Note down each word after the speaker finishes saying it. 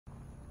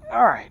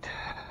Alright.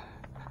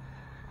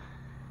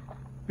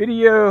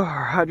 Video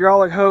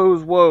hydraulic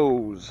hose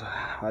woes.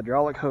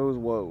 Hydraulic hose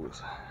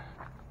woes.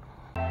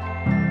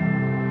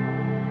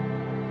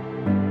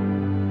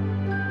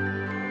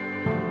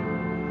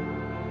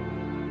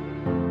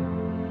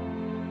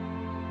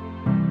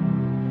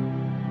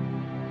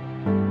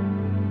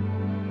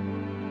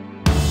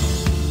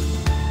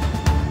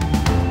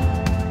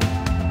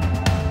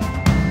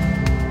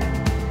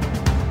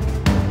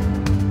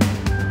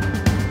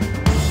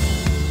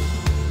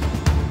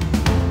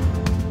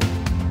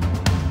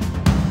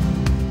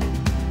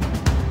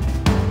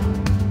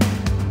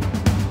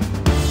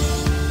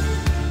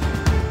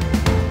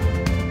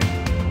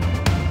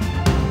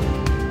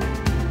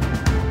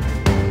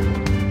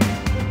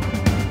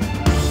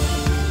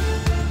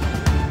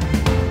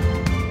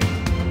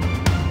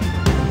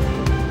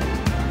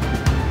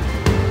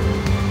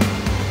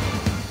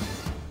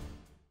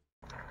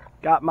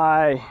 Got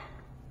my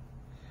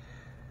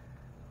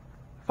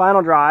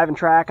final drive and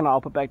track and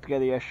all put back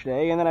together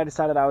yesterday, and then I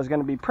decided I was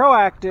going to be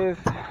proactive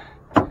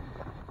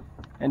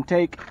and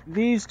take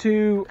these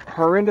two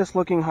horrendous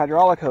looking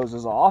hydraulic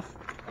hoses off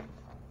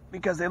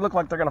because they look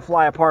like they're going to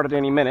fly apart at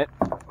any minute.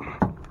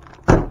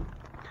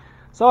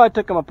 So I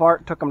took them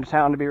apart, took them to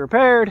town to be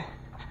repaired,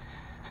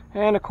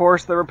 and of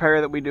course the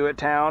repair that we do at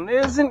town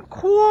isn't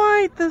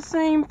quite the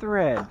same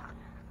thread.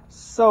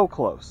 So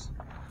close.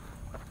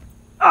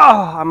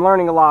 Oh, I'm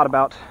learning a lot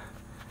about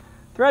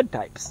thread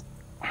types.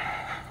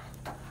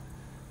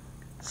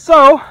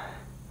 So,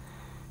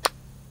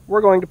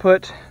 we're going to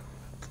put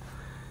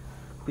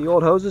the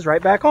old hoses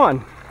right back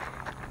on.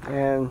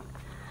 And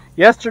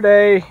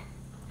yesterday,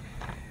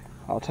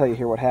 I'll tell you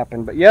here what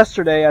happened, but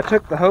yesterday I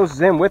took the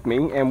hoses in with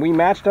me and we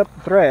matched up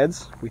the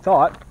threads, we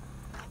thought.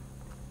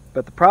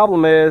 But the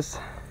problem is,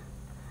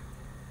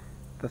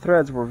 the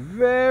threads were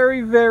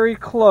very, very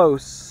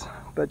close,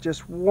 but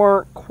just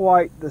weren't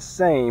quite the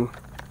same.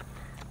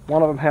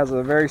 One of them has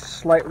a very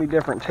slightly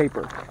different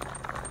taper.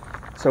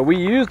 So we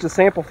used a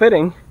sample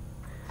fitting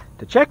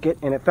to check it,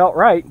 and it felt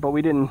right, but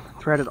we didn't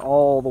thread it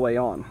all the way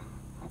on.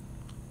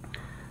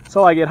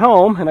 So I get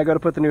home, and I go to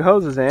put the new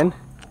hoses in,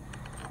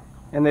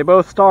 and they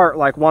both start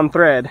like one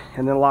thread,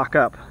 and then lock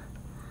up,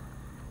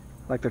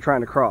 like they're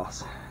trying to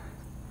cross.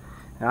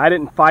 Now I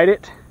didn't fight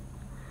it,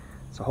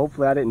 so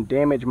hopefully I didn't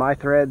damage my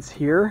threads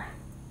here.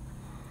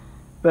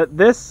 But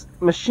this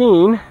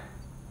machine,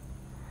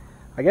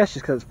 I guess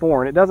just because it's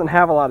foreign, it doesn't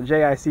have a lot of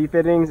JIC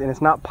fittings, and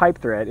it's not pipe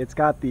thread. It's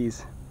got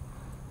these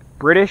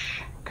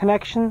British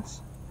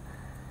connections.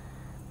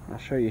 I'll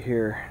show you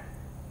here.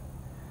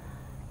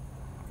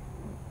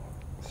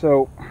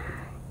 So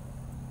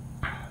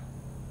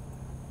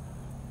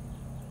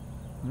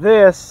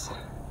this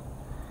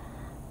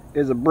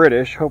is a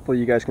British. Hopefully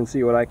you guys can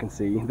see what I can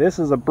see. This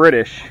is a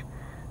British.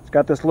 It's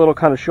got this little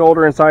kind of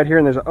shoulder inside here,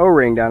 and there's an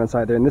O-ring down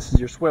inside there, and this is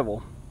your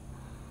swivel.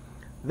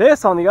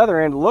 This, on the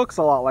other end, looks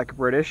a lot like a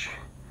British.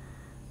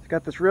 It's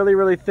got this really,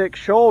 really thick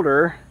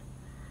shoulder.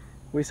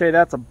 We say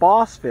that's a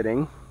Boss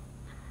fitting,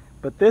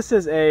 but this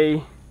is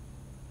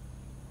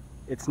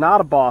it's not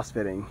a Boss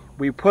fitting.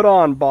 We put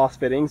on Boss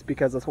fittings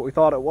because that's what we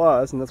thought it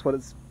was, and that's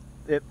what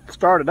it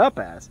started up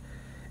as.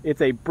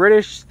 It's a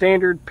British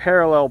Standard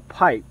Parallel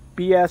Pipe,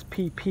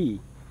 BSPP.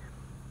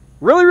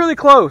 Really, really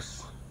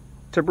close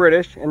to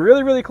British, and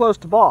really, really close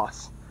to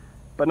Boss,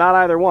 but not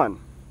either one.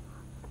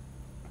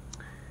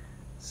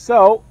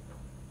 So,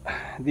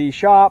 the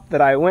shop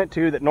that I went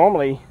to that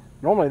normally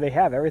they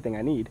have everything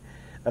I need.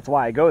 That's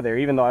why I go there,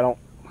 even though I don't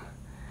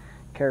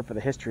care for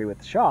the history with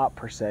the shop,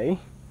 per se.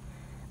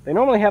 They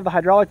normally have the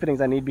hydraulic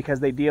fittings I need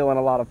because they deal in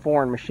a lot of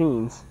foreign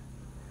machines.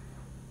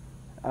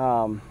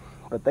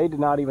 But they did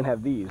not even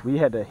have these. He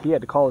had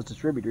to call his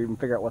distributor to even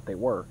figure out what they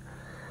were.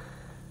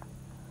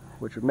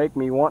 Which would make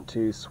me want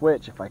to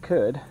switch if I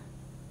could.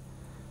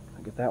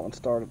 I'll get that one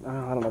started. Oh,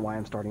 I don't know why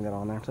I'm starting that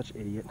on there. I'm such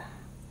an idiot.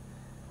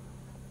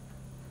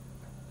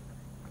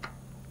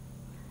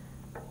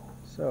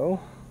 So,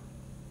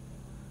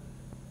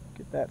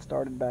 get that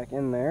started back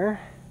in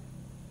there.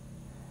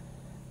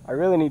 I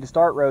really need to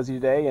start Rosie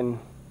today and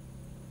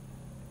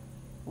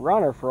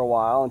run her for a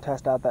while and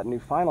test out that new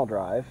final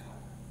drive,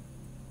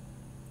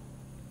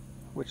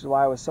 which is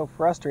why I was so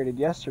frustrated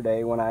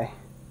yesterday when I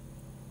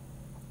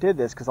did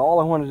this, because all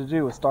I wanted to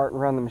do was start and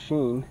run the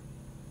machine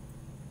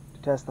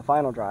to test the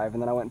final drive,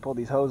 and then I went and pulled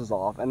these hoses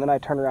off, and then I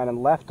turned around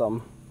and left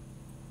them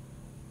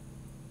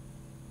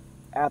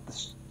at the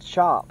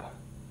shop.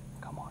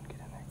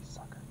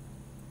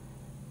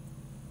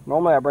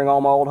 Normally I bring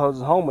all my old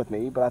hoses home with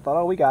me, but I thought,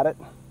 oh, we got it.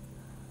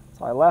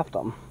 So I left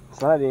them.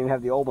 So I didn't even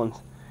have the old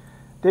ones.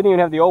 Didn't even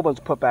have the old ones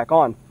put back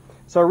on.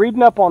 So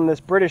reading up on this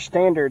British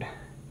Standard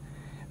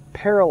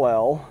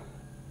Parallel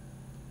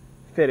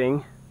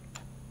fitting,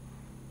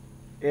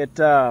 it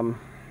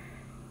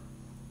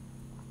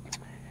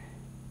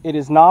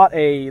is not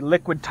a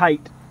liquid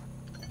tight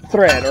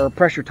thread or a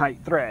pressure tight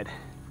thread.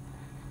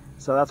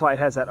 So that's why it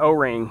has that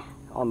O-ring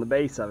on the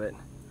base of it.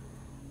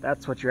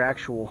 That's what your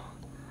actual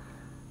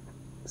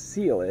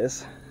seal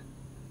is.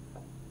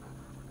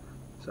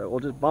 So we'll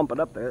just bump it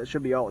up there. That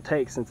should be all it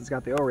takes. Since it's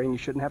got the O-ring, you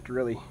shouldn't have to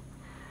really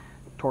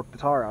torque the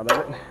tar out of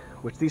it,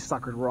 which these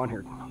suckers were on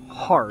here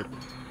hard.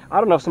 I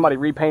don't know if somebody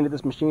repainted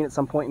this machine at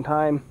some point in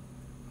time,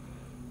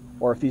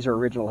 or if these are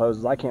original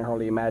hoses. I can't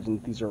hardly imagine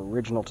that these are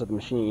original to the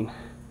machine.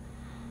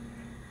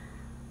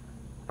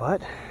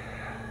 But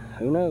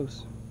who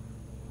knows?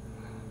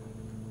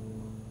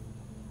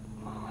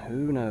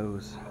 Who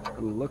knows?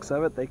 From the looks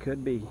of it, they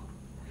could be.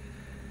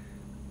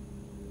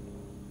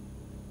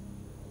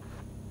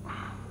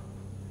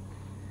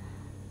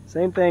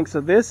 Same thing,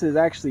 so this is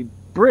actually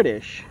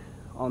British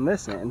on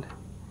this end,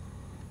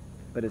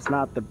 but it's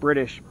not the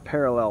British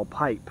parallel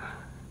pipe.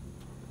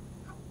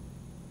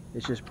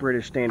 It's just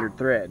British standard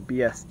thread,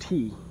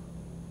 BST,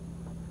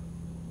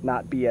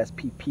 not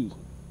BSPP.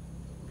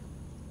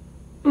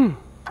 That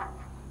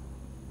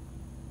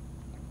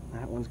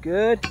one's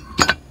good.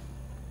 Let's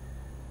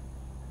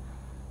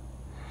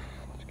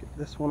get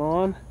this one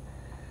on.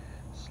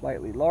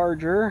 Slightly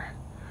larger,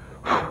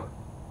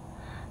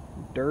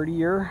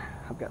 dirtier.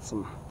 I've got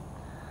some.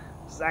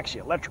 This is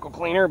actually electrical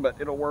cleaner, but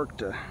it'll work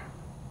to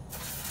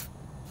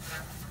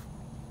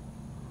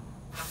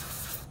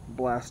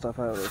blast stuff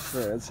out of those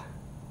threads.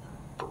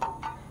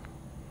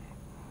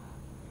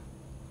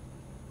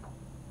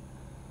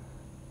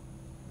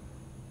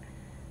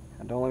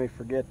 And don't let me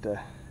forget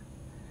to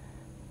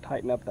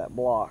tighten up that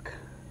block.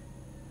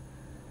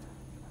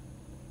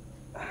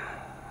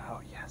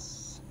 Oh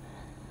yes.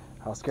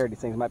 I was scared these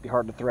things might be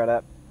hard to thread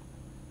up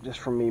just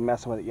from me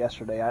messing with it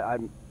yesterday.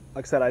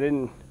 Like I said, I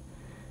didn't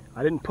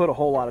put a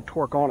whole lot of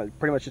torque on it.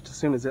 Pretty much just as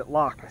soon as it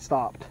locked, I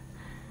stopped.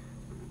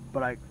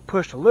 But I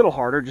pushed a little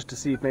harder just to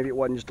see if maybe it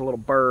wasn't just a little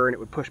burr and it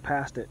would push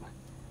past it.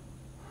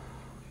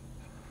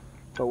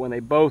 But when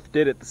they both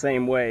did it the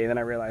same way, then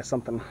I realized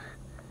something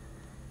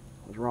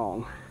was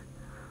wrong.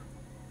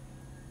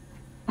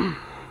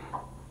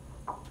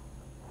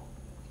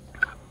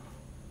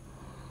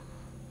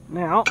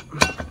 Now,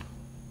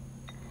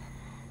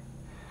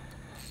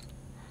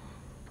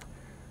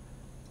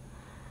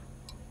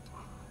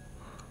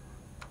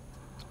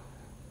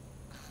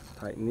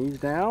 tighten these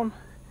down.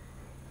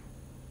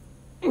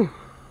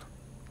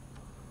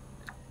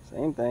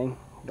 Same thing.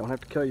 You don't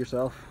have to kill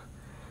yourself.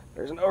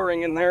 There's an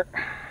O-ring in there.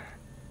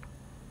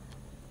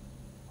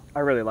 I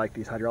really like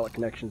these hydraulic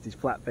connections, these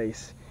flat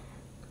face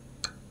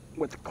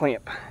with the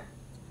clamp.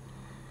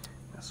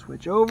 I'll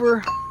switch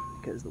over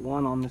because the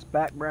one on this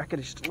back bracket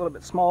is just a little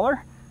bit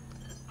smaller.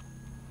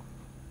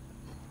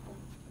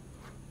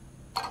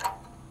 Make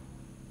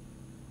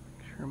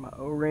sure my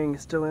O-ring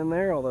is still in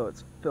there, although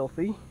it's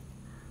filthy.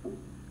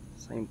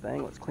 Same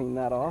thing, let's clean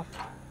that off.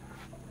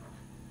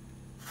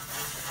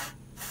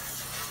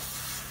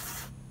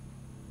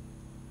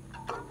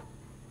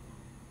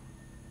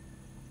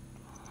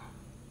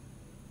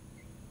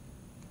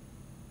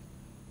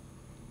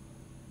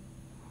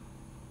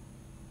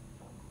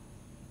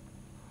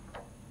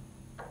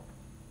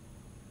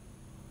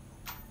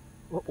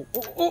 Oh, oh,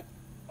 oh, oh.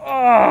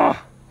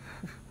 Ah!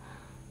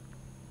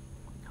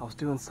 I was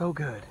doing so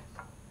good.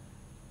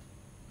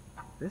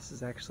 This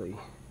is actually,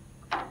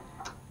 I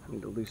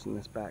need to loosen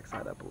this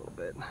backside up a little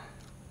bit. Enough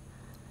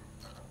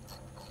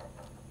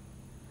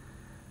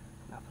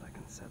that I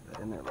can set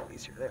that in there a little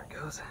easier. There it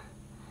goes.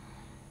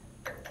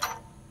 I'll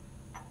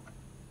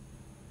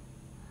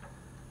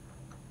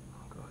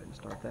go ahead and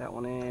start that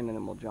one in, and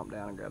then we'll jump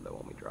down and grab that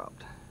one we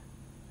dropped.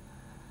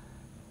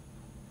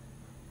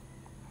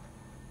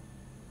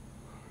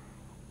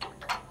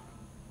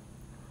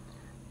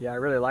 Yeah, I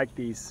really like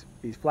these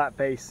flat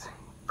face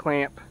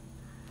clamp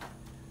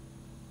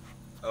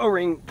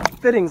O-ring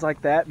fittings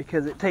like that,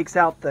 because it takes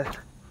out the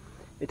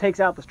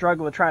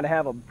struggle of trying to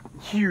have a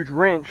huge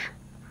wrench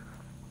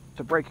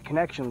to break a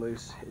connection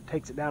loose. It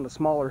takes it down to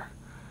smaller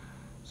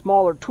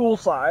tool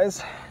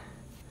size,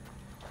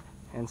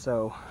 and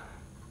so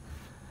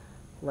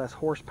less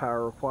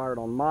horsepower required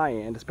on my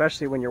end,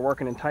 especially when you're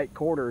working in tight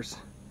quarters.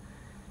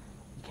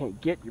 You can't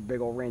get your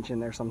big old wrench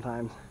in there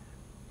sometimes.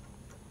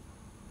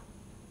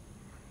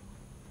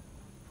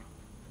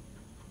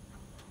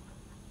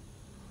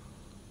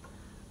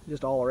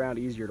 Just all around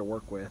easier to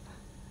work with.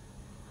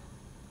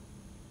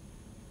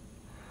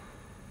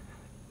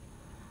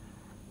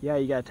 Yeah,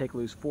 you gotta take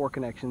loose 4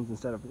 connections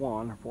instead of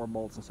 1, or 4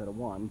 bolts instead of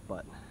 1,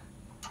 but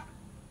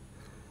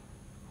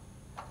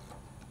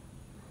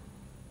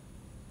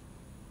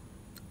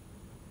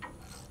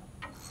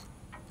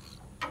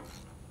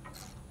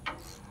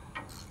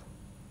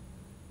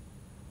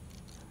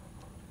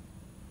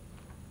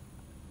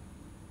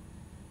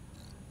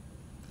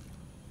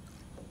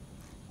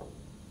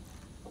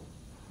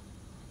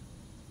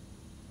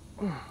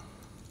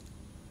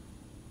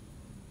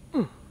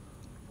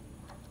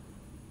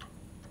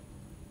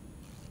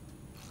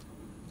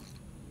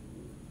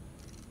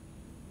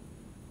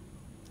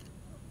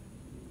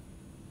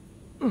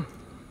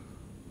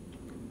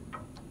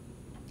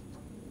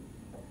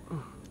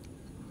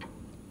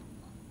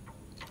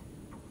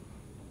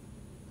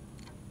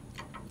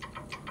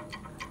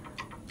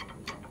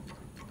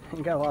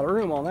ain't got a lot of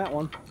room on that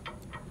one.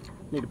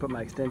 Need to put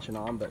my extension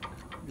on, but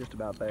just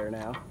about there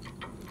now.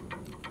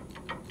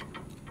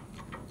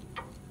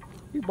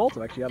 These bolts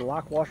have actually got a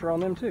lock washer on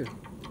them too.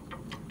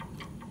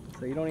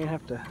 So you don't even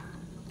have to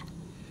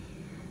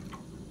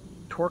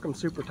torque them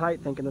super tight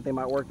thinking that they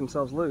might work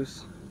themselves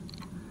loose.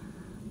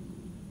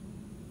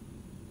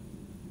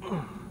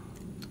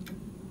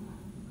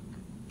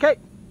 Okay,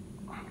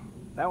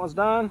 that one's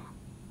done.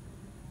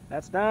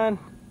 That's done.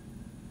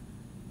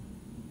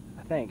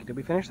 I think. Did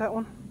we finish that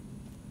one?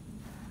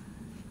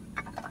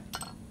 I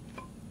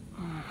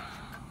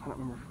don't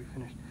remember if we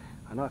finished.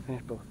 I know I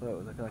finished both of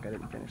those. I feel like I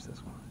didn't finish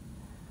this one.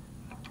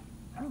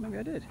 Oh, maybe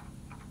I did.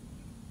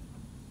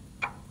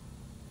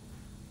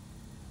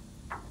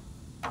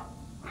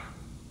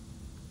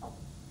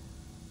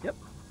 Yep,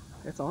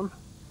 it's on.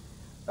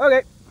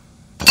 Okay.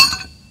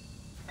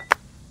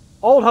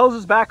 Old hose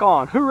is back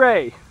on.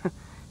 Hooray!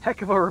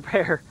 Heck of a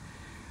repair.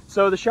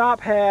 So the shop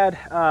had,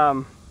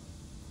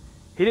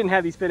 he didn't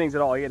have these fittings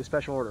at all. He had to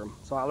special order them.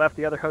 So I left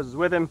the other hoses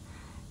with him.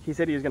 He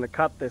said he was going to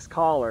cut this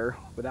collar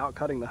without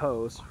cutting the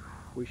hose.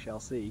 We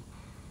shall see.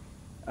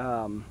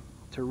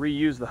 To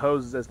reuse the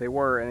hoses as they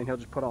were, and then he'll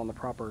just put on the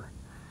proper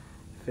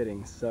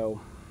fittings.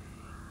 So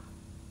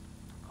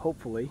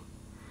hopefully,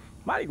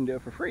 might even do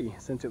it for free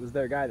since it was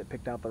their guy that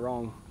picked out the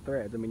wrong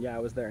threads. I mean, yeah, I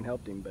was there and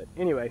helped him, but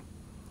anyway,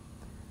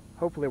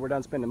 hopefully we're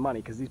done spending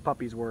money because these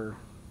puppies were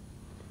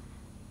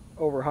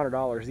over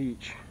 $100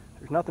 each.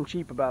 There's nothing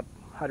cheap about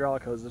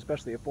hydraulic hoses,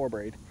 especially a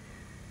 4-braid.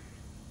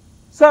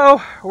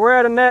 So we're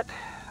at a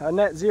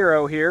net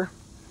zero here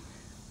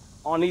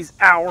on these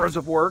hours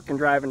of work and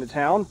driving to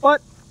town, but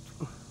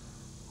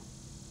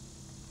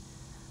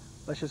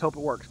let's just hope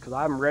it works because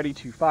I'm ready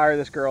to fire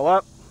this girl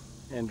up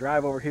and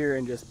drive over here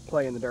and just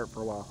play in the dirt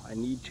for a while. I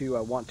need to,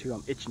 I want to,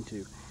 I'm itching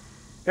to.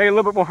 Gotta get a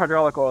little bit more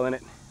hydraulic oil in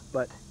it,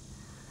 but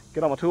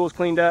get all my tools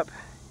cleaned up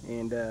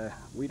and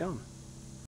we done.